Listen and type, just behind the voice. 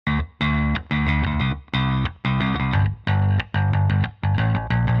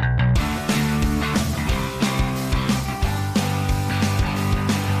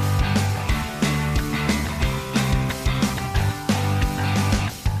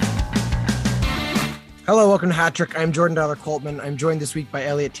Hello, welcome to Hat Trick. I'm Jordan Dollar-Coltman. I'm joined this week by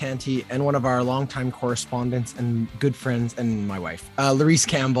Elliott Tanti and one of our longtime correspondents and good friends and my wife, Larisse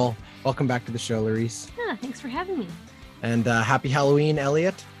Campbell. Welcome back to the show, Larisse. Yeah, thanks for having me. And happy Halloween,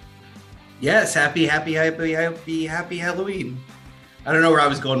 Elliott. Yes, happy Halloween. I don't know where I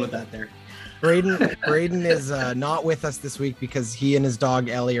was going with that there. Braden is not with us this week because he and his dog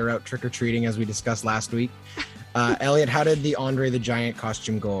Ellie are out trick-or-treating, as we discussed last week. Elliott, how did the Andre the Giant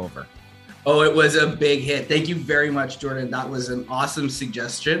costume go over? Oh, it was a big hit. Thank you very much, Jordan. That was an awesome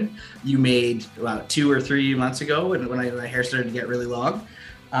suggestion you made about 2 or 3 months ago when my hair started to get really long.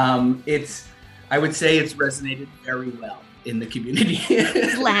 I would say it's resonated very well in the community.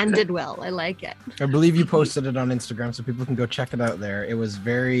 It's landed well. I like it. I believe you posted it on Instagram, so people can go check it out there. It was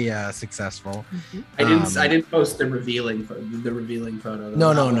very successful. Mm-hmm. I didn't post the revealing photo.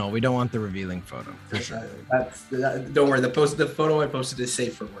 No. We don't want the revealing photo for sure. Don't worry. The photo I posted is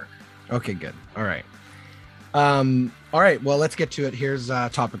safe for work. Okay, good. All right. All right. Well, let's get to it. Here's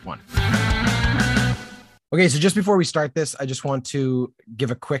topic 1. Okay, so just before we start this, I just want to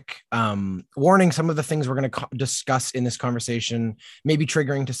give a quick warning. Some of the things we're going to discuss in this conversation may be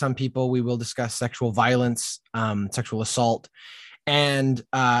triggering to some people. We will discuss sexual violence, sexual assault, and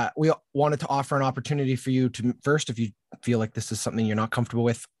we wanted to offer an opportunity for you to first, if you feel like this is something you're not comfortable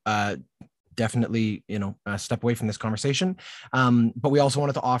with, definitely, step away from this conversation. But we also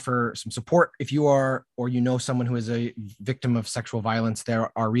wanted to offer some support. If you are, or someone who is a victim of sexual violence,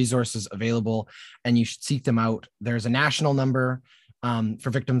 there are resources available and you should seek them out. There's a national number for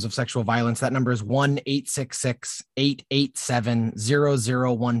victims of sexual violence. That number is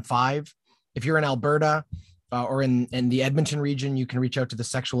 1-866-887-0015. If you're in Alberta or in the Edmonton region, you can reach out to the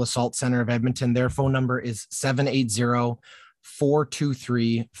Sexual Assault Center of Edmonton. Their phone number is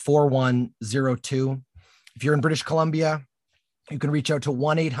 780-423-4102. If you're in British Columbia, you can reach out to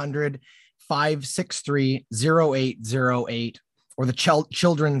 1-800-563-0808 or the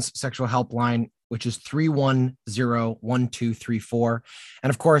Children's Sexual Helpline, which is 310-1234. And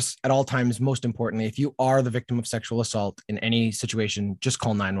of course, at all times, most importantly, if you are the victim of sexual assault in any situation, just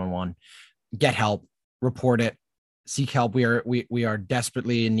call 911, get help, report it, seek help. We are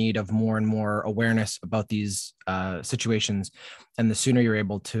desperately in need of more and more awareness about these situations, and the sooner you're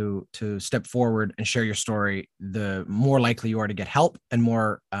able to step forward and share your story, the more likely you are to get help, and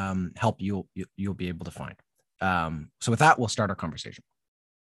more help you'll be able to find. So with that, we'll start our conversation.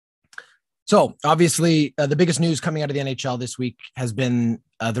 So obviously, the biggest news coming out of the NHL this week has been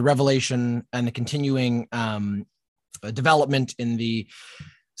the revelation and the continuing development in the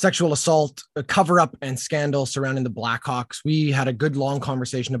sexual assault, cover-up, and scandal surrounding the Blackhawks. We had a good long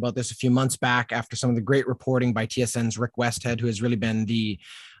conversation about this a few months back after some of the great reporting by TSN's Rick Westhead, who has really been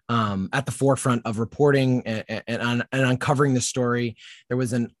at the forefront of reporting and uncovering the story. There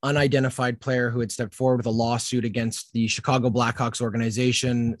was an unidentified player who had stepped forward with a lawsuit against the Chicago Blackhawks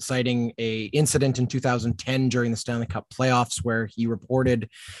organization, citing an incident in 2010 during the Stanley Cup playoffs where he reported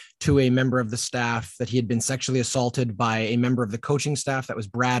to a member of the staff that he had been sexually assaulted by a member of the coaching staff. That was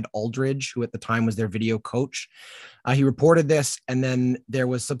Brad Aldridge, who at the time was their video coach. He reported this, and then there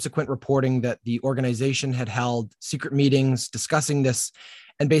was subsequent reporting that the organization had held secret meetings discussing this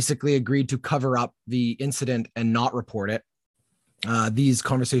and basically agreed to cover up the incident and not report it. These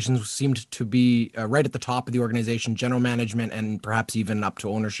conversations seemed to be right at the top of the organization, general management, and perhaps even up to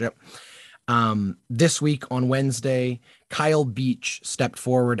ownership. This week on Wednesday, Kyle Beach stepped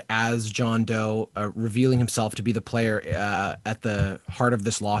forward as John Doe, revealing himself to be the player at the heart of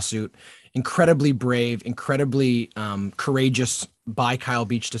this lawsuit. Incredibly brave, incredibly courageous by Kyle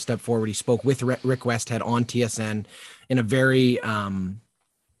Beach to step forward. He spoke with Rick Westhead on TSN in a very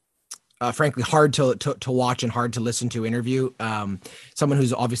frankly, hard to watch and hard to listen to interview. Someone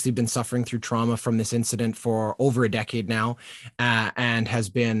who's obviously been suffering through trauma from this incident for over a decade now, and has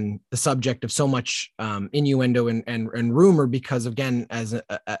been the subject of so much innuendo and rumor because, again, as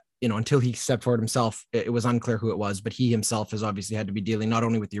until he stepped forward himself, it was unclear who it was. But he himself has obviously had to be dealing not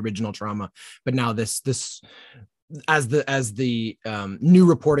only with the original trauma, but now this. As the new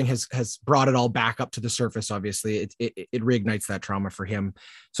reporting has brought it all back up to the surface, obviously it reignites that trauma for him.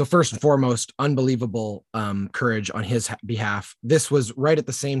 So first and foremost, unbelievable courage on his behalf. This was right at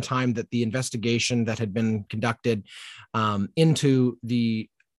the same time that the investigation that had been conducted into the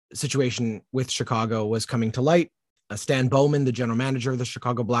situation with Chicago was coming to light. Stan Bowman, the general manager of the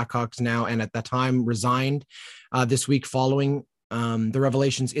Chicago Blackhawks now, and at that time resigned this week following the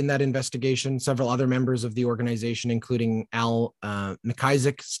revelations in that investigation. Several other members of the organization, including Al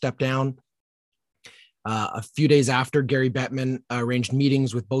McIsaac, stepped down. A few days after, Gary Bettman arranged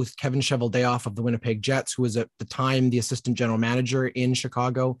meetings with both Kevin Cheveldayoff of the Winnipeg Jets, who was at the time the assistant general manager in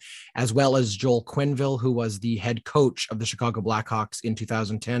Chicago, as well as Joel Quenneville, who was the head coach of the Chicago Blackhawks in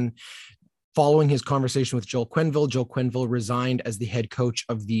 2010. Following his conversation with Joel Quenneville resigned as the head coach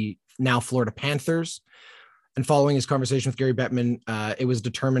of the now Florida Panthers. And following his conversation with Gary Bettman, it was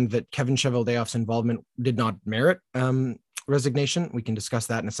determined that Kevin Cheveldayoff's involvement did not merit resignation. We can discuss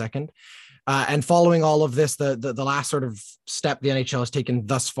that in a second. And following all of this, the last sort of step the NHL has taken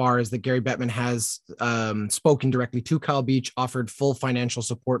thus far is that Gary Bettman has spoken directly to Kyle Beach, offered full financial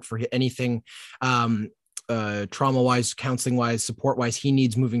support for anything trauma-wise, counseling-wise, support-wise he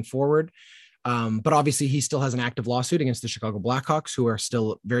needs moving forward. But obviously he still has an active lawsuit against the Chicago Blackhawks, who are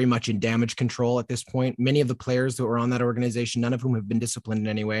still very much in damage control at this point. Many of the players that were on that organization, none of whom have been disciplined in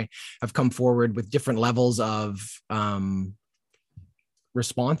any way, have come forward with different levels of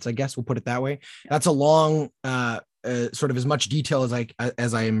response, I guess we'll put it that way. That's a long sort of as much detail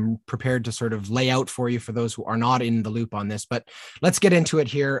as I am prepared to sort of lay out for you for those who are not in the loop on this. But let's get into it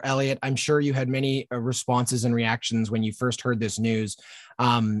here, Elliott. I'm sure you had many responses and reactions when you first heard this news.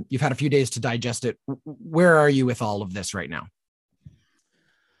 You've had a few days to digest it. Where are you with all of this right now?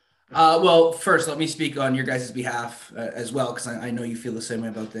 Well, first, let me speak on your guys' behalf as well, because I know you feel the same way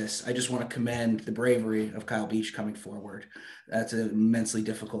about this. I just want to commend the bravery of Kyle Beach coming forward. That's an immensely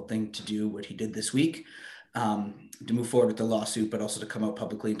difficult thing to do, what he did this week, to move forward with the lawsuit, but also to come out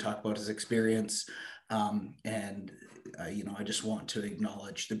publicly and talk about his experience. I just want to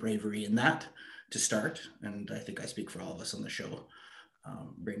acknowledge the bravery in that to start. And I think I speak for all of us on the show,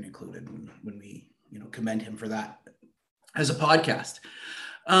 Braden included, when we, commend him for that as a podcast.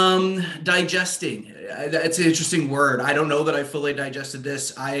 Digesting, it's an interesting word. I don't know that I fully digested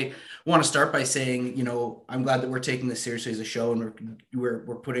this. I want to start by saying, I'm glad that we're taking this seriously as a show, and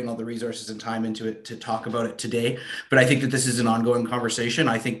we're putting all the resources and time into it to talk about it today. But I think that this is an ongoing conversation.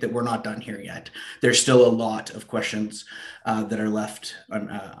 I think that we're not done here yet. There's still a lot of questions that are left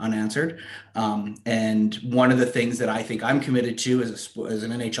unanswered. And one of the things that I think I'm committed to as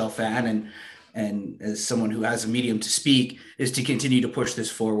an NHL fan and as someone who has a medium to speak is to continue to push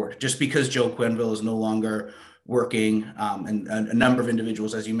this forward. Just because Joe Quenneville is no longer working and a number of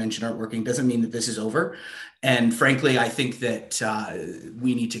individuals, as you mentioned, aren't working, doesn't mean that this is over. And frankly, I think that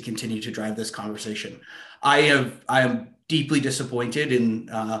we need to continue to drive this conversation. I am deeply disappointed in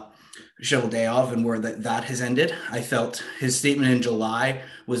Cheveldayoff and where that has ended. I felt his statement in July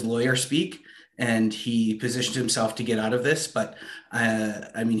was lawyer speak, and he positioned himself to get out of this. But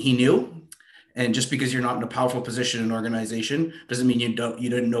he knew. And just because you're not in a powerful position in an organization doesn't mean you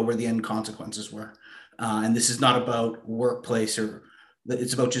didn't know where the end consequences were. And this is not about workplace, or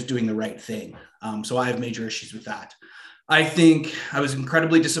it's about just doing the right thing. So I have major issues with that. I think I was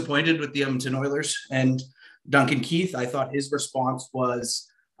incredibly disappointed with the Edmonton Oilers and Duncan Keith. I thought his response was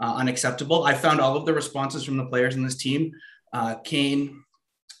unacceptable. I found all of the responses from the players in this team, Kane,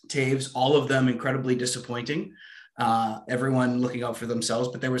 Taves, all of them incredibly disappointing. Everyone looking out for themselves,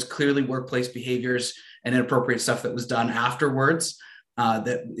 but there was clearly workplace behaviors and inappropriate stuff that was done afterwards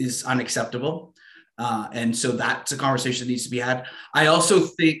that is unacceptable. And so that's a conversation that needs to be had. I also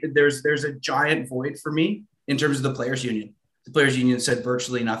think there's a giant void for me in terms of the players union. The players union said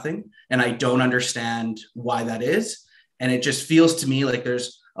virtually nothing, and I don't understand why that is. And it just feels to me like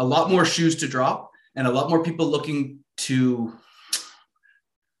there's a lot more shoes to drop and a lot more people looking to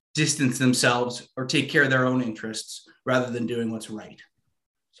distance themselves or take care of their own interests rather than doing what's right.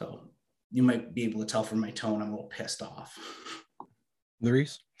 So you might be able to tell from my tone, I'm a little pissed off.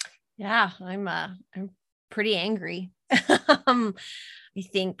 Larisse? Yeah, I'm pretty angry. I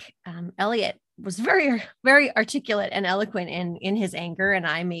think Elliott was very, very articulate and eloquent in his anger, and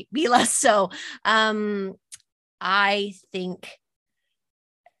I may be less so. I think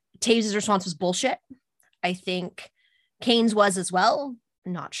Taves' response was bullshit. I think Kane's was as well.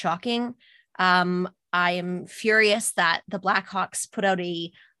 Not shocking. I am furious that the Blackhawks put out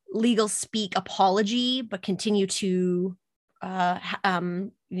a legal speak apology, but continue to,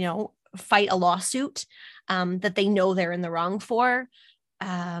 fight a lawsuit that they know they're in the wrong for.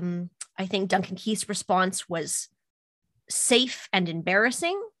 I think Duncan Keith's response was safe and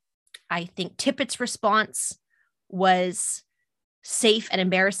embarrassing. I think Tippett's response was safe and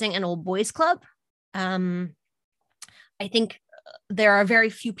embarrassing and old boys club. I think there are very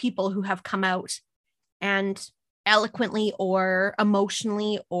few people who have come out and eloquently or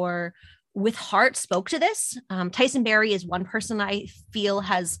emotionally or with heart spoke to this. Tyson Barrie is one person I feel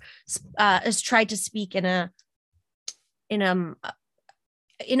has tried to speak in a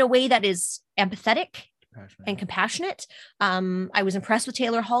way that is empathetic and compassionate. I was impressed with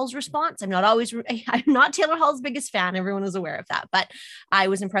Taylor Hall's response. I'm not Taylor Hall's biggest fan. Everyone is aware of that, but I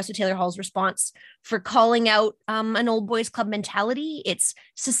was impressed with Taylor Hall's response for calling out an old boys club mentality. It's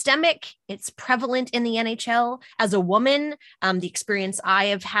systemic. It's prevalent in the NHL. As a woman, the experience I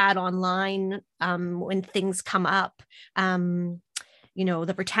have had online when things come up,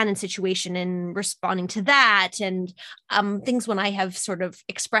 the Britannia situation and responding to that, and things when I have sort of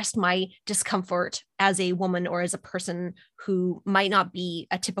expressed my discomfort as a woman or as a person who might not be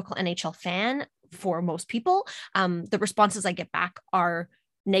a typical NHL fan for most people. The responses I get back are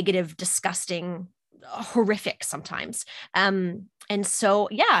negative, disgusting, horrific sometimes. And so,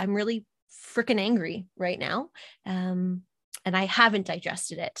 yeah, I'm really freaking angry right now. And I haven't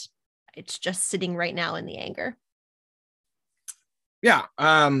digested it. It's just sitting right now in the anger. Yeah.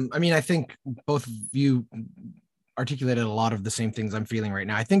 I think both of you articulated a lot of the same things I'm feeling right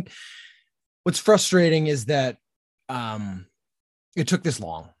now. I think what's frustrating is that it took this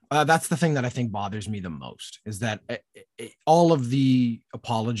long. That's the thing that I think bothers me the most, is that all of the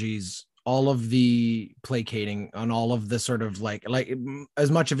apologies, all of the placating, and all of the sort of like as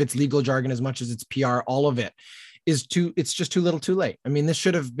much of it's legal jargon, as much as it's PR, all of it it's just too little too late. I mean, this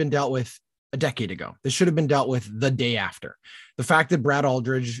should have been dealt with a decade ago. This should have been dealt with the day after. The fact that Brad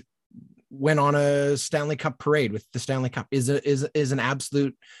Aldridge went on a Stanley Cup parade with the Stanley Cup is an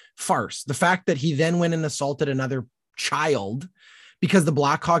absolute farce. The fact that he then went and assaulted another child because the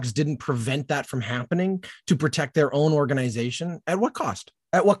Blackhawks didn't prevent that from happening to protect their own organization. At what cost?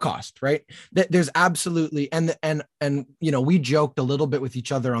 At what cost, right? There's absolutely, and we joked a little bit with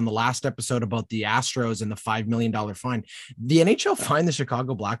each other on the last episode about the Astros and the $5 million fine. The NHL fined the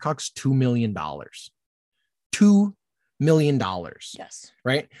Chicago Blackhawks $2 million. $2 million. Yes.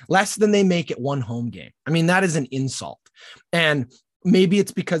 Right? Less than they make at one home game. I mean, that is an insult. And maybe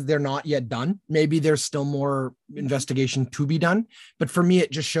it's because they're not yet done. Maybe there's still more investigation to be done. But for me,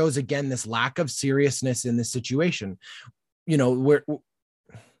 it just shows, again, this lack of seriousness in this situation.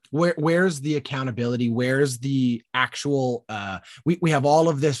 Where's the accountability? Where's the actual, we have all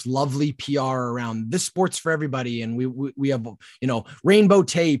of this lovely PR around this sports for everybody. And we have, rainbow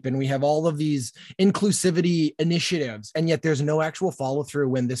tape, and we have all of these inclusivity initiatives. And yet there's no actual follow through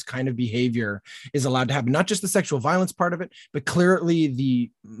when this kind of behavior is allowed to happen. Not just the sexual violence part of it, but clearly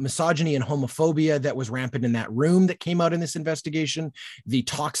the misogyny and homophobia that was rampant in that room that came out in this investigation, the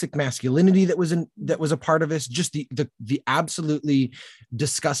toxic masculinity that was a part of this, just the absolutely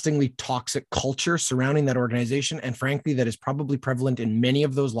disgustingly toxic culture surrounding that organization. And frankly, that is probably prevalent in many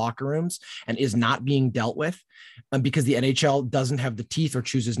of those locker rooms and is not being dealt with because the NHL doesn't have the teeth, or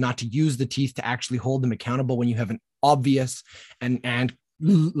chooses not to use the teeth to actually hold them accountable when you have an obvious and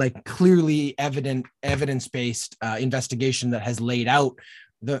like clearly evidence-based investigation that has laid out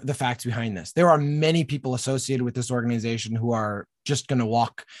the facts behind this. There are many people associated with this organization who are just going to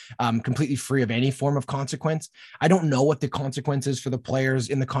walk completely free of any form of consequence. I don't know what the consequence is for the players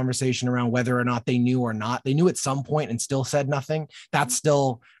in the conversation around whether or not they knew or not. They knew at some point and still said nothing. That's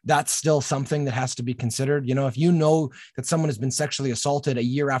still something that has to be considered. If you know that someone has been sexually assaulted a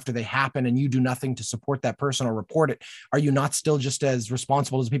year after they happen and you do nothing to support that person or report it, are you not still just as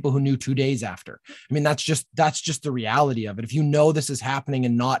responsible as people who knew 2 days after? I mean, that's just the reality of it. If you know this is happening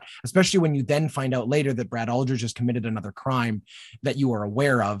and not, especially when you then find out later that Brad Aldridge has committed another crime that you are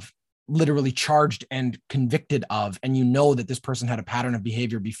aware of, literally charged and convicted of, and you know that this person had a pattern of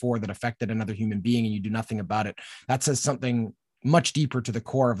behavior before that affected another human being and you do nothing about it, that says something much deeper to the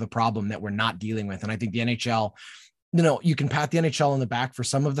core of the problem that we're not dealing with. And I think the NHL, you can pat the NHL on the back for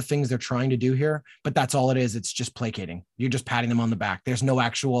some of the things they're trying to do here, but that's all it is. It's just placating. You're just patting them on the back. There's no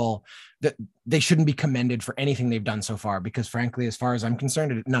actual, that they shouldn't be commended for anything they've done so far, because frankly, as far as I'm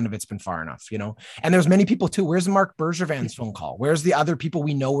concerned, none of it's been far enough, and there's many people too. Where's Mark Bergevin's phone call? Where's the other people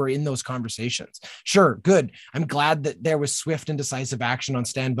we know were in those conversations? Sure. Good. I'm glad that there was swift and decisive action on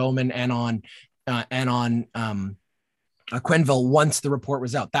Stan Bowman and on Quenneville once the report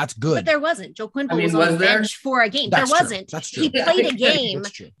was out. That's good. But there wasn't. Joe Quenneville was on the bench for a game. There wasn't. That's true. He played a game.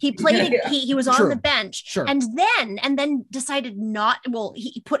 He played. He was on the bench. Sure. And then decided not. Well,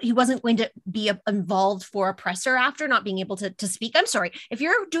 he wasn't going to be involved for a presser after not being able to speak. I'm sorry. If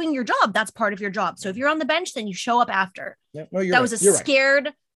you're doing your job, that's part of your job. So if you're on the bench, then you show up after. Yeah. No, that was a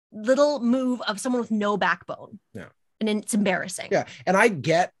scared little move of someone with no backbone. Yeah. And it's embarrassing. Yeah. And I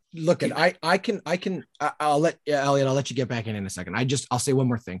get. Look, I'll let Elliott, I'll let you get back in a second. I'll say one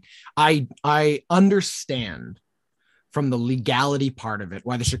more thing. I understand from the legality part of it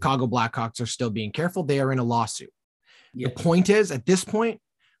why the Chicago Blackhawks are still being careful. They are in a lawsuit. Yeah. The point is, at this point,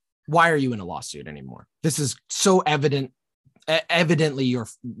 why are you in a lawsuit anymore? This is so evident evidently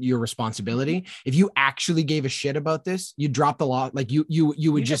your responsibility. If you actually gave a shit about this, you drop the law. Like you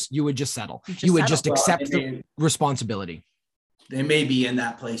would just settle. You would just accept the responsibility. They may be in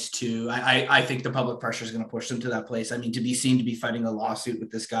that place too. I think the public pressure is going to push them to that place. I mean, to be seen to be fighting a lawsuit with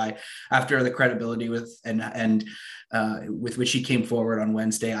this guy after the credibility with with which he came forward on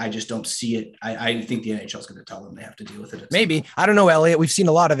Wednesday, I just don't see it. I think the NHL is going to tell them they have to deal with it. Maybe. I don't know, Elliott. We've seen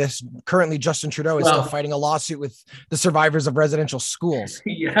a lot of this. Currently, Justin Trudeau is still fighting a lawsuit with the survivors of residential schools.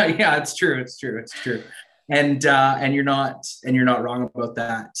 Yeah, it's true. And you're not wrong about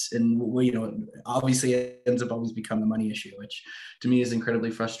that. And obviously it ends up always becoming a money issue, which to me is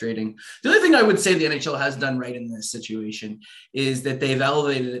incredibly frustrating. The only thing I would say the NHL has done right in this situation is that they've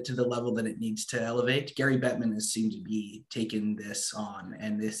elevated it to the level that it needs to elevate. Gary Bettman has seemed to be taking this on,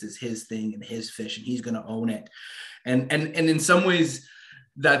 and this is his thing and his fish, and he's going to own it. And in some ways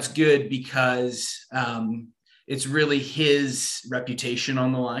that's good because it's really his reputation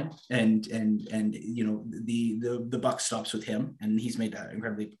on the line, and the buck stops with him, and he's made that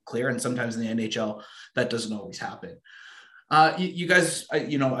incredibly clear. And sometimes in the NHL, that doesn't always happen. You guys, I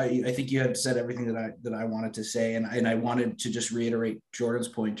think you had said everything that I wanted to say, and I wanted to just reiterate Jordan's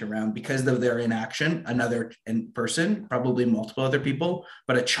point around, because of their inaction, another person, probably multiple other people,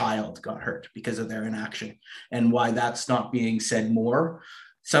 but a child got hurt because of their inaction, and why that's not being said more.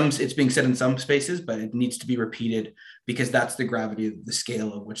 It's being said in some spaces, but it needs to be repeated because that's the gravity of the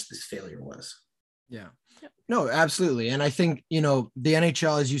scale of which this failure was. Yeah, no, absolutely. And I think, the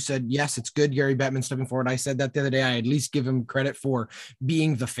NHL, as you said, yes, it's good. Gary Bettman stepping forward. I said that the other day, I at least give him credit for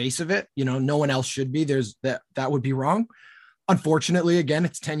being the face of it. No one else should be. That would be wrong. Unfortunately, again,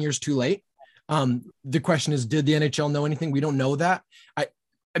 it's 10 years too late. The question is, did the NHL know anything? We don't know that.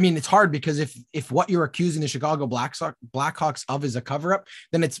 I mean, it's hard because if what you're accusing the Chicago Blackhawks of is a cover-up,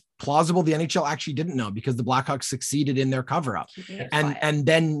 then it's plausible the NHL actually didn't know, because the Blackhawks succeeded in their cover-up. And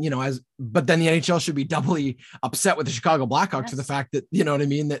then, but then the NHL should be doubly upset with the Chicago Blackhawks for the fact that,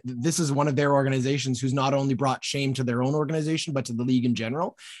 that this is one of their organizations who's not only brought shame to their own organization, but to the league in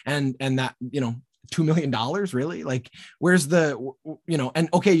general. And that, $2 million, really? Like, where's the, and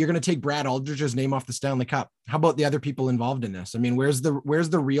okay, you're going to take Brad Aldridge's name off the Stanley Cup. How about the other people involved in this? I mean, where's the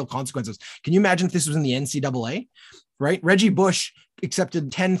real consequences? Can you imagine if this was in the NCAA, right? Reggie Bush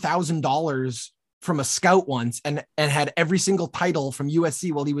accepted $10,000 from a scout once and had every single title from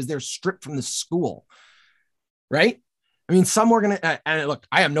USC while he was there stripped from the school, right? I mean, and look,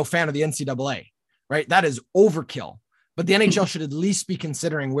 I am no fan of the NCAA, right? That is overkill. But the NHL should at least be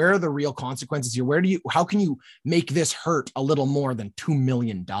considering, where are the real consequences here? How can you make this hurt a little more than $2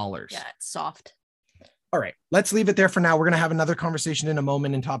 million? Yeah, it's soft. All right, let's leave it there for now. We're going to have another conversation in a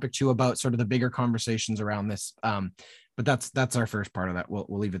moment in topic 2 about sort of the bigger conversations around this. But that's our first part of that. We'll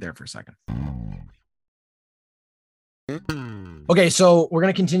leave it there for a second. Okay, so we're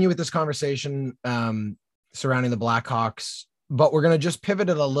going to continue with this conversation surrounding the Blackhawks, but we're going to just pivot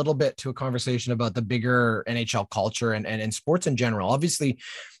it a little bit to a conversation about the bigger NHL culture and sports in general. Obviously,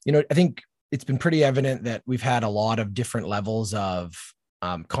 I think it's been pretty evident that we've had a lot of different levels of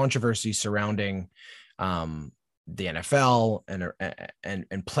controversy surrounding the NFL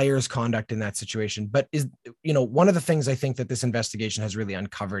and players' conduct in that situation. But one of the things I think that this investigation has really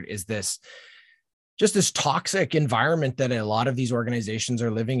uncovered is this toxic environment that a lot of these organizations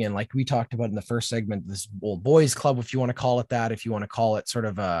are living in. Like we talked about in the first segment, this old boys club, if you want to call it that, if you want to call it sort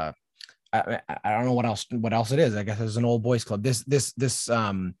of I don't know what else it is. I guess it's an old boys club. This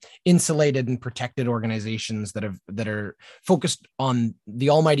insulated and protected organizations that are focused on the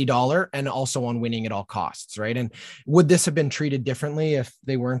almighty dollar and also on winning at all costs, right? And would this have been treated differently if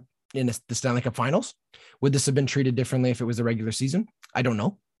they weren't in the Stanley Cup Finals? Would this have been treated differently if it was the regular season? I don't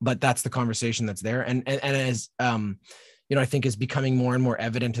know, but that's the conversation that's there. And as I think is becoming more and more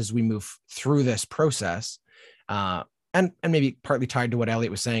evident as we move through this process. And maybe partly tied to what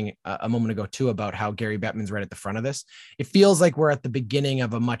Elliott was saying a moment ago too, about how Gary Bettman's right at the front of this. It feels like we're at the beginning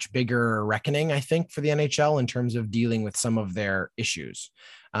of a much bigger reckoning, I think, for the NHL in terms of dealing with some of their issues.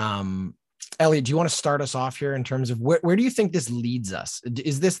 Elliott, do you want to start us off here in terms of where do you think this leads us?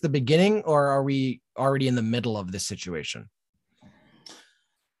 Is this the beginning, or are we already in the middle of this situation?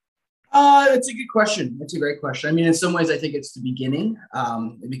 It's a good question. It's a great question. I mean, in some ways, I think it's the beginning,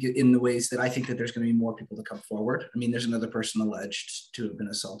 in the ways that I think that there's going to be more people to come forward. I mean, there's another person alleged to have been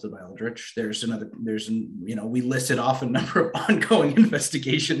assaulted by Aldrich. We listed off a number of ongoing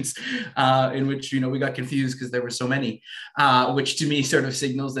investigations in which, we got confused because there were so many, which to me sort of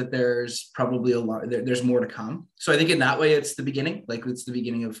signals that there's probably there's more to come. So I think in that way, it's the beginning, like it's the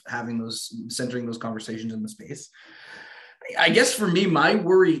beginning of centering those conversations in the space. I guess for me, my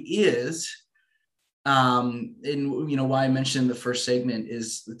worry is And why I mentioned the first segment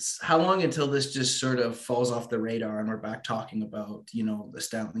is it's how long until this just sort of falls off the radar and we're back talking about,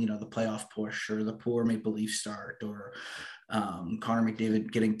 the playoff push or the poor Maple Leaf start or Connor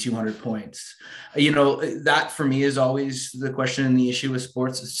McDavid getting 200 points. That for me is always the question and the issue with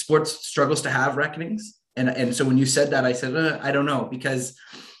sports. Sports struggles to have reckonings. And so when you said that, I said, I don't know, because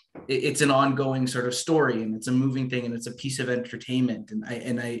it's an ongoing sort of story and it's a moving thing and it's a piece of entertainment.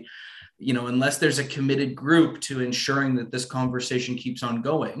 And I unless there's a committed group to ensuring that this conversation keeps on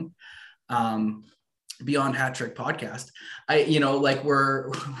going, beyond Hat Trick Podcast,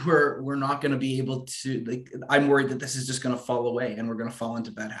 we're not going to be able to, I'm worried that this is just going to fall away and we're going to fall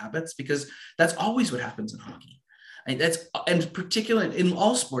into bad habits, because that's always what happens in hockey. And particularly in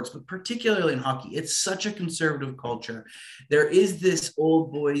all sports, but particularly in hockey, it's such a conservative culture. There is this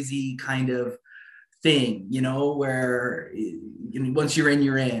old boysy kind of thing, where once you're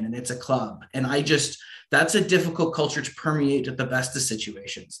in, and it's a club. And that's a difficult culture to permeate at the best of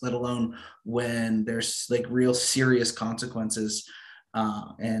situations, let alone when there's real serious consequences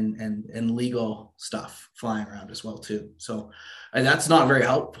and legal stuff flying around as well too. So that's not very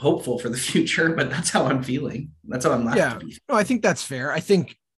hopeful for the future, but that's how I'm feeling. That's how I'm left to be. No, I think that's fair. I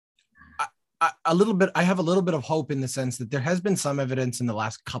think I have a little bit of hope in the sense that there has been some evidence in the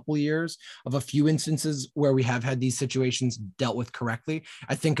last couple of years of a few instances where we have had these situations dealt with correctly.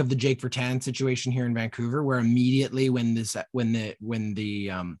 I think of the Jake Vertan situation here in Vancouver, where immediately when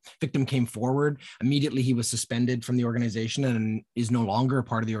the victim came forward, immediately he was suspended from the organization and is no longer a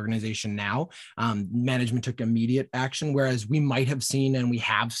part of the organization now. Management took immediate action, whereas we might have seen, and we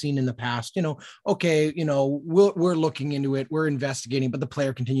have seen in the past, we're looking into it, we're investigating, but the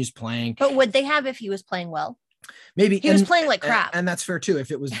player continues playing. But would they have if he was playing well? Maybe he was playing like crap, and that's fair too.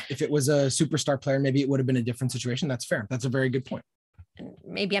 If it was a superstar player, maybe it would have been a different situation. That's fair. That's a very good point.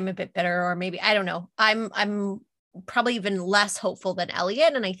 Maybe I'm a bit bitter, or maybe I don't know. I'm probably even less hopeful than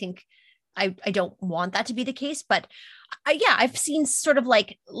Elliott, and I think I don't want that to be the case. But I've seen sort of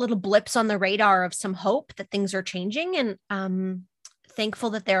little blips on the radar of some hope that things are changing, and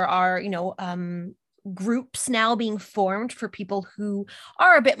thankful that there are groups now being formed for people who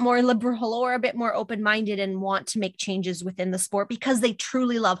are a bit more liberal or a bit more open-minded and want to make changes within the sport because they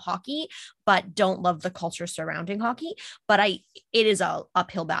truly love hockey, but don't love the culture surrounding hockey. But it is a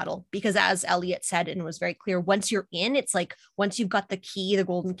uphill battle, because as Elliott said, and was very clear, once you're in, it's once you've got the key, the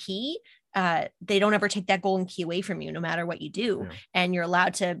golden key, they don't ever take that golden key away from you, no matter what you do. Yeah. And you're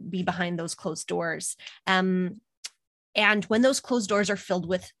allowed to be behind those closed doors. And when those closed doors are filled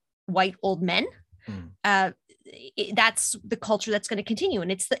with white old men, that's the culture that's going to continue,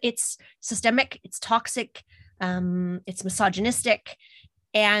 and it's systemic, it's toxic, it's misogynistic,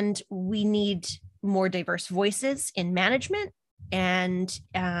 and we need more diverse voices in management, and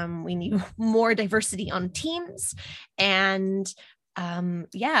we need more diversity on teams, and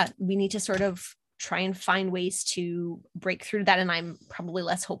we need to sort of try and find ways to break through that. And I'm probably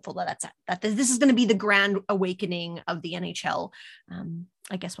less hopeful that this is going to be the grand awakening of the NHL.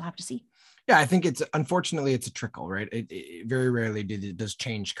 I guess we'll have to see. Yeah, I think unfortunately it's a trickle, right? It very rarely does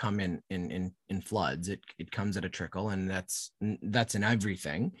change come in floods. It comes at a trickle, and that's in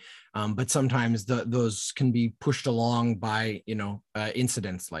everything. But sometimes those can be pushed along by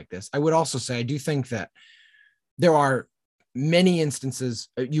incidents like this. I would also say I do think that there are many instances,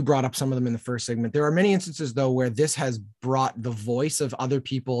 you brought up some of them in the first segment. There are many instances, though, where this has brought the voice of other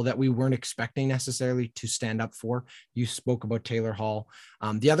people that we weren't expecting necessarily to stand up for. You spoke about Taylor Hall.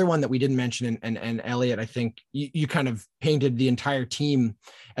 The other one that we didn't mention, and Elliott, I think you kind of painted the entire team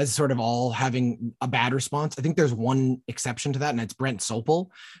as sort of all having a bad response. I think there's one exception to that, and it's Brent Sopel,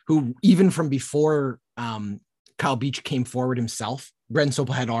 who even from before Kyle Beach came forward himself, Brent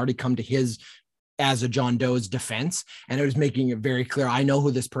Sopel had already come to his as a John Doe's defense. And it was making it very clear, I know who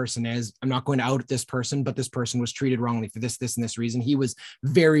this person is. I'm not going to out this person, but this person was treated wrongly for this, and this reason. He was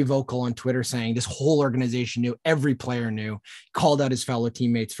very vocal on Twitter saying this whole organization knew, every player knew, called out his fellow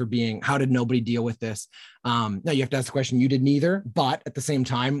teammates for being, how did nobody deal with this? Now you have to ask the question, you did neither, but at the same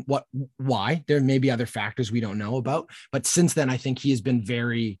time, why? There may be other factors we don't know about. But since then, I think he has been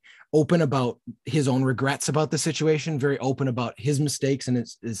very open about his own regrets about the situation, very open about his mistakes, and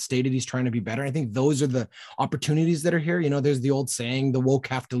it's stated he's trying to be better. I think those are the opportunities that are here. There's the old saying, the woke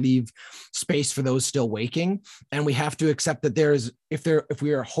have to leave space for those still waking. And we have to accept that if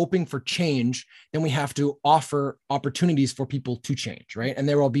we are hoping for change, then we have to offer opportunities for people to change, right? And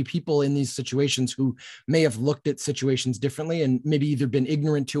there will be people in these situations who may have looked at situations differently and maybe either been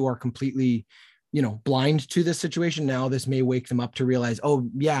ignorant to or completely blind to this situation. Now this may wake them up to realize, oh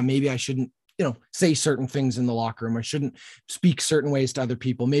yeah, maybe I shouldn't say certain things in the locker room. I shouldn't speak certain ways to other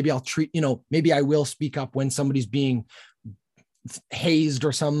people. Maybe I'll maybe I will speak up when somebody's being hazed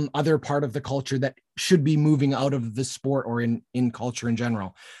or some other part of the culture that should be moving out of the sport or in culture in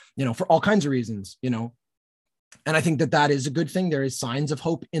general, for all kinds of reasons, and I think that is a good thing. There is signs of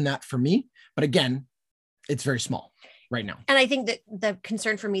hope in that for me, but again, it's very small right now. And I think that the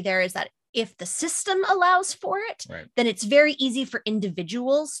concern for me there is that if the system allows for it, right, then it's very easy for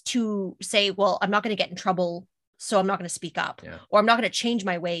individuals to say, well, I'm not going to get in trouble, so I'm not going to speak up, or I'm not going to change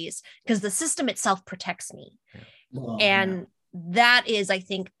my ways because the system itself protects me. That is, I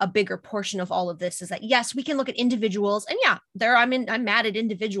think, a bigger portion of all of this is that, yes, we can look at individuals and I'm mad at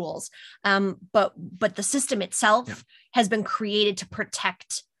individuals. But the system itself has been created to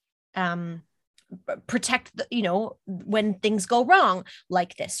protect when things go wrong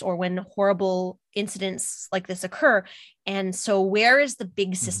like this, or when horrible incidents like this occur. And so where is the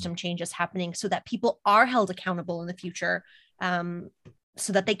big system changes happening so that people are held accountable in the future, so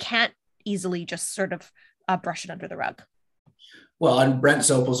that they can't easily just sort of brush it under the rug? Well, and Brent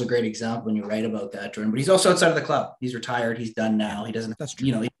Sopel's a great example when you write about that, Jordan, but he's also outside of the club. He's retired. He's done now. He doesn't, that's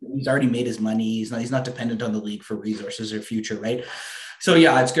true. He's already made his money. He's not dependent on the league for resources or future. Right. So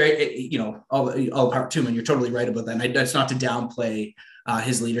yeah, it's great. All power to him. And you're totally right about that. And that's not to downplay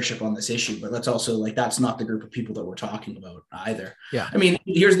his leadership on this issue, but let's also that's not the group of people that we're talking about either. Yeah. I mean,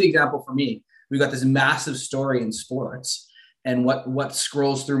 here's the example for me. We've got this massive story in sports. And what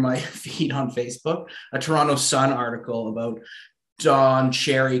scrolls through my feed on Facebook, a Toronto Sun article about Don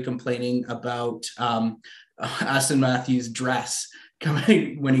Cherry complaining about Austin Matthews' dress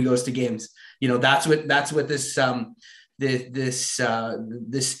coming when he goes to games. That's what this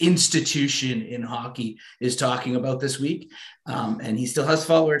institution in hockey is talking about this week. And he still has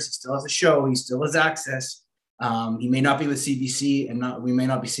followers. He still has a show. He still has access. He may not be with CBC and we may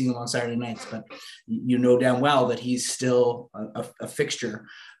not be seeing him on Saturday nights, but damn well that he's still a fixture.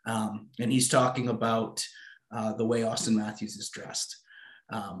 And he's talking about the way Austin Matthews is dressed.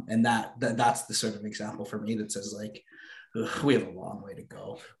 And that's the sort of example for me that says we have a long way to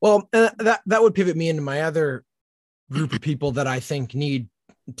go. Well, that would pivot me into my other group of people that I think need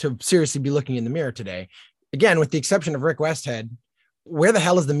to seriously be looking in the mirror today. Again, with the exception of Rick Westhead, where the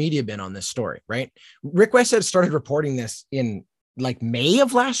hell has the media been on this story, right? Rick Westhead started reporting this in May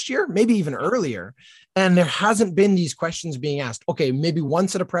of last year, maybe even earlier. And there hasn't been these questions being asked. Okay, maybe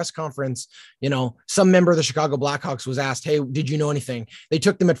once at a press conference, some member of the Chicago Blackhawks was asked, hey, did you know anything? They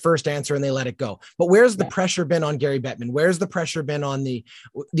took them at first answer and they let it go. But where's the pressure been on Gary Bettman? Where's the pressure been on the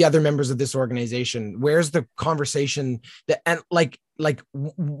other members of this organization? Where's the conversation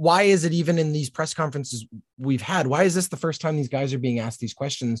why is it even in these press conferences we've had? Why is this the first time these guys are being asked these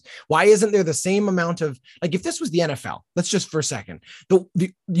questions? Why isn't there the same amount of, if this was the NFL, let's just for a second,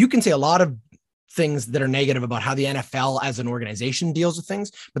 you can say a lot of things that are negative about how the NFL as an organization deals with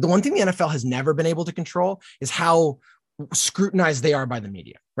things. But the one thing the NFL has never been able to control is how scrutinized they are by the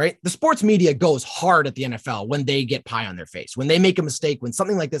media, right? The sports media goes hard at the NFL when they get pie on their face, when they make a mistake, when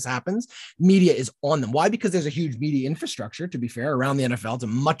something like this happens, media is on them. Why? Because there's a huge media infrastructure, to be fair, around the NFL. It's a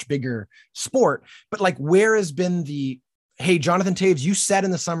much bigger sport, but where has been hey, Jonathan Taves, you said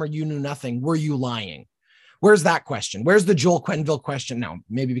in the summer, you knew nothing. Were you lying? Where's that question? Where's the Joel Quenneville question? Now,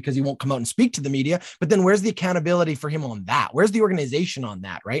 maybe because he won't come out and speak to the media, but then where's the accountability for him on that? Where's the organization on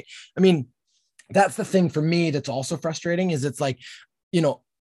that, right? I mean, that's the thing for me that's also frustrating is it's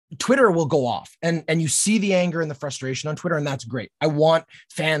Twitter will go off and you see the anger and the frustration on Twitter, and that's great. I want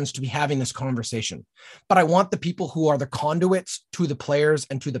fans to be having this conversation, but I want the people who are the conduits to the players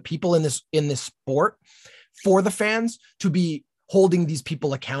and to the people in this sport for the fans to be holding these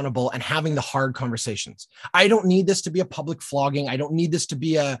people accountable and having the hard conversations. I don't need this to be a public flogging. I don't need this to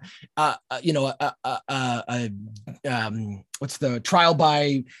be what's the trial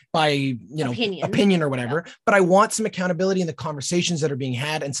by opinion or whatever, but I want some accountability in the conversations that are being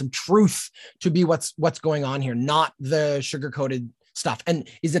had and some truth to be what's going on here, not the sugar-coated stuff. And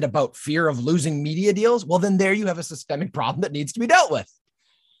is it about fear of losing media deals? Well, then there you have a systemic problem that needs to be dealt with.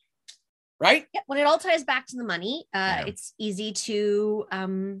 Right? Yeah, when it all ties back to the money, it's easy to,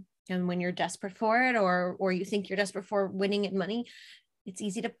 and when you're desperate for it, or you think you're desperate for winning at money, it's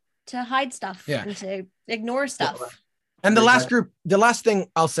easy to hide stuff and to ignore stuff. And the last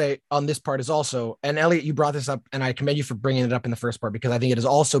thing I'll say on this part is also, and Elliott, you brought this up, and I commend you for bringing it up in the first part, because I think it has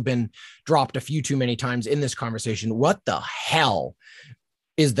also been dropped a few too many times in this conversation. What the hell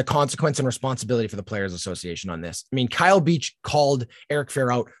is the consequence and responsibility for the Players Association on this? I mean, Kyle Beach called Eric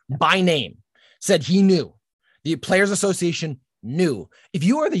Fair out by name, said he knew. The Players Association knew. If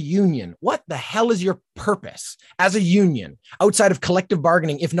you are the union, what the hell is your purpose as a union outside of collective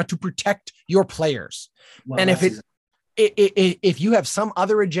bargaining, if not to protect your players? Well, and if you have some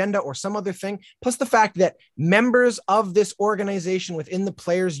other agenda or some other thing, plus the fact that members of this organization within the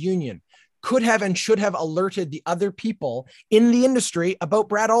players union could have and should have alerted the other people in the industry about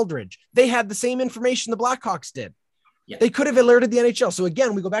Brad Aldridge. They had the same information the Blackhawks did. Yeah. They could have alerted the NHL. So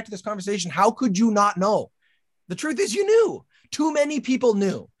again, we go back to this conversation. How could you not know? The truth is you knew. Too many people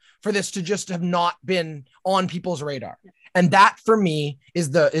knew for this to just have not been on people's radar. And that for me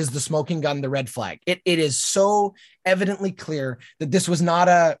is the smoking gun, the red flag. It is so evidently clear that this was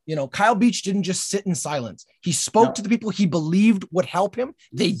not Kyle Beach didn't just sit in silence. He spoke to the people he believed would help him.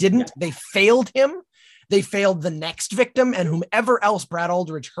 They didn't. They failed him. They failed the next victim and whomever else Brad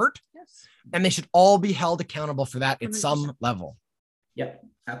Aldridge hurt. Yes. And they should all be held accountable for that at some level. Yep,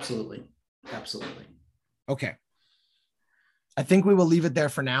 absolutely. Absolutely. Okay. I think we will leave it there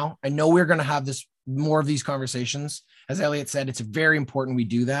for now. I know we're going to have more of these conversations. As Elliott said, it's very important we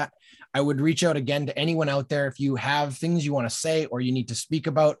do that. I would reach out again to anyone out there. If you have things you want to say or you need to speak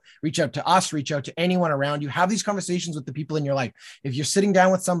about, reach out to us, reach out to anyone around you. Have these conversations with the people in your life. If you're sitting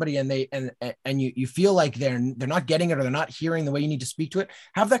down with somebody and you feel like they're not getting it or they're not hearing the way you need to speak to it,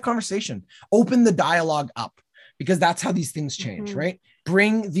 have that conversation. Open the dialogue up, because that's how these things change, right?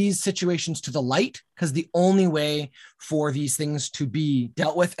 Bring these situations to the light, because the only way for these things to be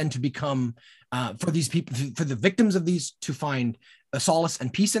dealt with and to become, for these people, for the victims of these to find a solace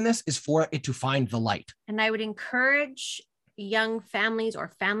and peace in this, is for it to find the light. And I would encourage young families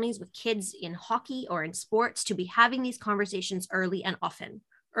or families with kids in hockey or in sports to be having these conversations early and often.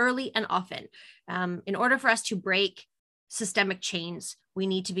 In order for us to break systemic chains, we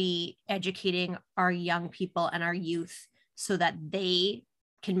need to be educating our young people and our youth so that they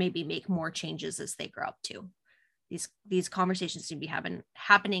can maybe make more changes as they grow up too. These conversations need to be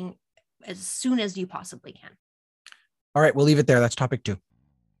happening as soon as you possibly can. All right, we'll leave it there. That's topic 2.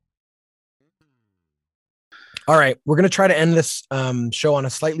 All right, we're going to try to end this show on a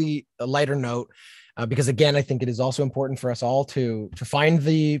slightly lighter note, because again, I think it is also important for us all to find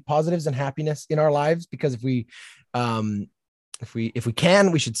the positives and happiness in our lives, because if we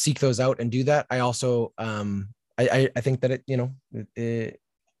can, we should seek those out and do that. I also, I think that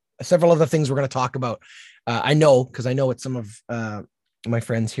several other things we're going to talk about. I know what some of my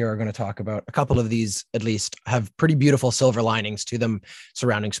friends here are going to talk about. A couple of these, at least, have pretty beautiful silver linings to them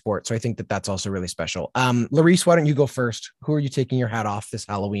surrounding sports. So I think that that's also really special. Larisse, why don't you go first? Who are you taking your hat off this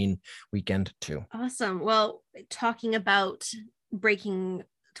Halloween weekend to? Awesome. Well, talking about breaking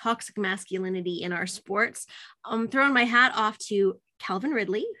toxic masculinity in our sports, I'm throwing my hat off to Calvin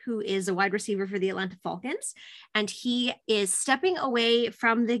Ridley, who is a wide receiver for the Atlanta Falcons, and he is stepping away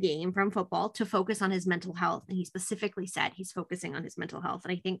from the game, from football, to focus on his mental health. And he specifically said he's focusing on his mental health.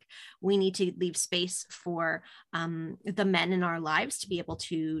 And I think we need to leave space for the men in our lives to be able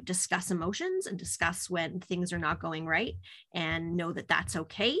to discuss emotions and discuss when things are not going right, and know that that's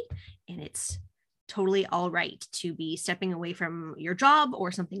okay. And it's totally all right to be stepping away from your job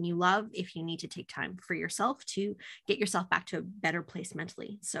or something you love if you need to take time for yourself to get yourself back to a better place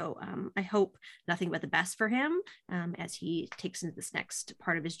mentally. So I hope nothing but the best for him as he takes into this next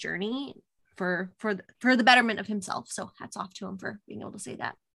part of his journey for the betterment of himself. So hats off to him for being able to say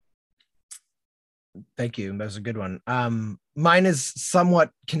that. Thank you. That was a good one. Mine is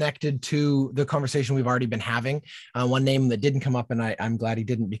somewhat connected to the conversation we've already been having. One name that didn't come up, and I'm glad he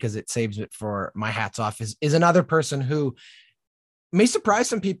didn't, because it saves it for my hats off, is another person who may surprise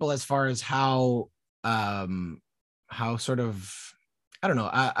some people as far as how sort of, I don't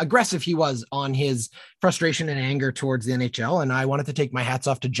know, aggressive he was on his frustration and anger towards the NHL. And I wanted to take my hats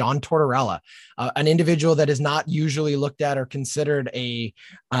off to John Tortorella, an individual that is not usually looked at or considered a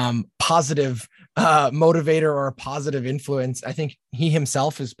positive motivator or a positive influence. I think he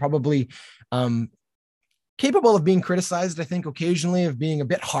himself is probably capable of being criticized, I think occasionally of being a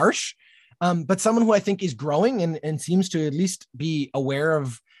bit harsh, but someone who I think is growing and seems to at least be aware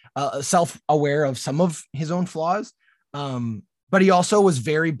of, self-aware of some of his own flaws. But he also was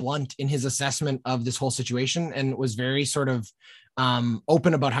very blunt in his assessment of this whole situation, and was very sort of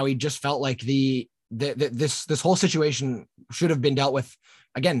open about how he just felt like this whole situation should have been dealt with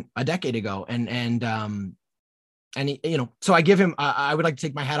again a decade ago. And he, so I give him. I would like to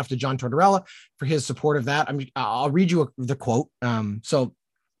take my hat off to John Tortorella for his support of that. I'll read you the quote. So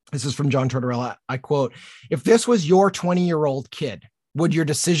this is from John Tortorella. I quote: "If this was your 20-year-old kid, would your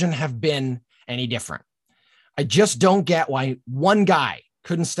decision have been any different? I just don't get why one guy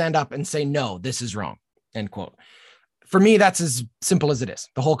couldn't stand up and say, no, this is wrong," end quote. for me, that's as simple as it is.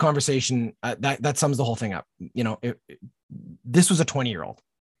 The whole conversation, that sums the whole thing up. This was a 20-year-old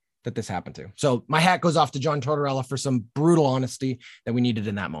that this happened to. So my hat goes off to John Tortorella for some brutal honesty that we needed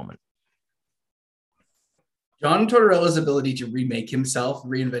in that moment. John Tortorella's ability to remake himself,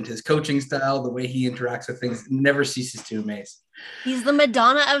 reinvent his coaching style, the way he interacts with things, never ceases to amaze. He's the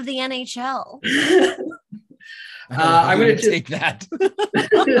Madonna of the NHL. I'm going to take that.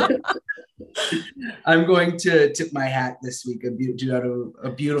 I'm going to tip my hat this week to a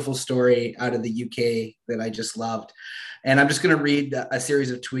beautiful story out of the UK that I just loved. And I'm just going to read a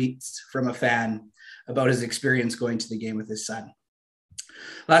series of tweets from a fan about his experience going to the game with his son.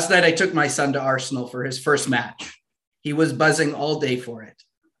 Last night, I took my son to Arsenal for his first match. He was buzzing all day for it.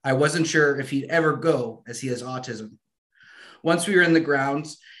 I wasn't sure if he'd ever go as he has autism. Once we were in the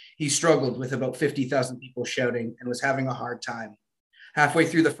grounds, he struggled with about 50,000 people shouting and was having a hard time. Halfway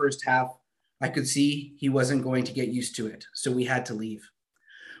through the first half, I could see he wasn't going to get used to it, so we had to leave.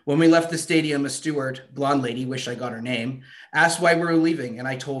 When we left the stadium, a steward, blonde lady, wish I got her name, asked why we were leaving, and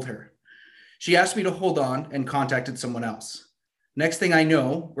I told her. She asked me to hold on and contacted someone else. Next thing I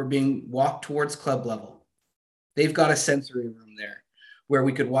know, we're being walked towards club level. They've got a sensory room there where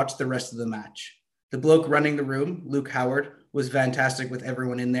we could watch the rest of the match. The bloke running the room, Luke Howard, was fantastic with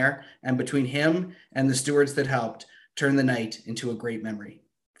everyone in there, and between him and the stewards that helped, turned the night into a great memory.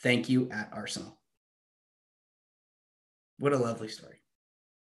 Thank you at Arsenal. What a lovely story.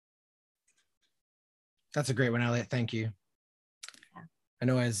 That's a great one, Elliott. Thank you. I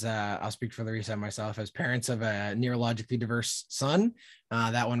know as I'll speak for Larisse and myself, as parents of a neurologically diverse son,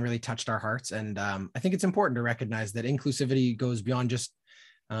 that one really touched our hearts. And I think it's important to recognize that inclusivity goes beyond just,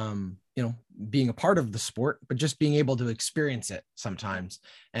 being a part of the sport, but just being able to experience it sometimes.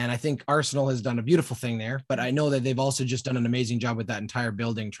 And I think Arsenal has done a beautiful thing there, but I know that they've also just done an amazing job with that entire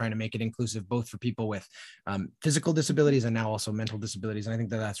building, trying to make it inclusive, both for people with physical disabilities and now also mental disabilities. And I think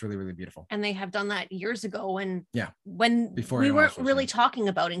that that's really, really beautiful. And they have done that years ago when Before we weren't really talking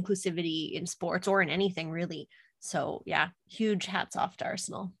about inclusivity in sports or in anything really. So yeah, huge hats off to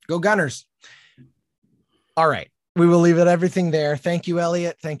Arsenal. Go Gunners. All right. We will leave it everything there. Thank you,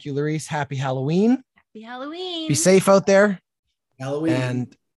 Elliott. Thank you, Larisse. Happy Halloween. Happy Halloween. Be safe out there. Halloween.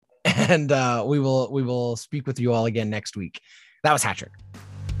 And we will speak with you all again next week. That was Hat-Trick.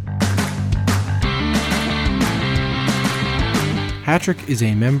 Hat-Trick is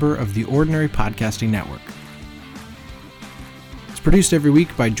a member of the Ordinary Podcasting Network. It's produced every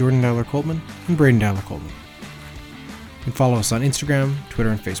week by Jordan Dowler Coleman and Braden Dowler Coleman. You can follow us on Instagram,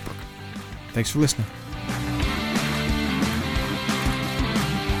 Twitter, and Facebook. Thanks for listening.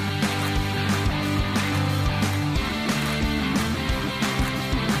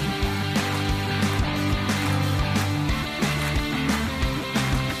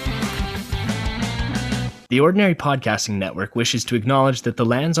 The Ordinary Podcasting Network wishes to acknowledge that the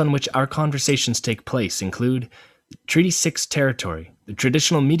lands on which our conversations take place include Treaty 6 territory, the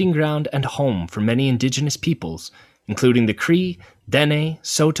traditional meeting ground and home for many Indigenous peoples, including the Cree, Dene,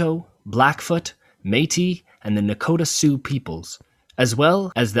 Saulteaux, Blackfoot, Métis, and the Nakota Sioux peoples, as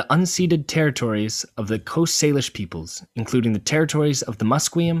well as the unceded territories of the Coast Salish peoples, including the territories of the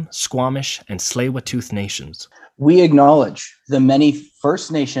Musqueam, Squamish, and Tsleil-Waututh nations. We acknowledge the many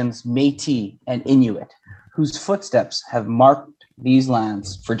First Nations, Métis, and Inuit whose footsteps have marked these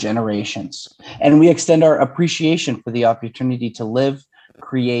lands for generations. And we extend our appreciation for the opportunity to live,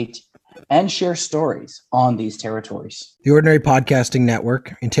 create, and share stories on these territories. The Ordinary Podcasting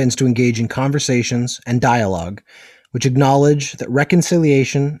Network intends to engage in conversations and dialogue which acknowledge that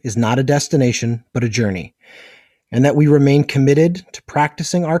reconciliation is not a destination, but a journey, and that we remain committed to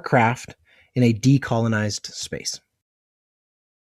practicing our craft in a decolonized space.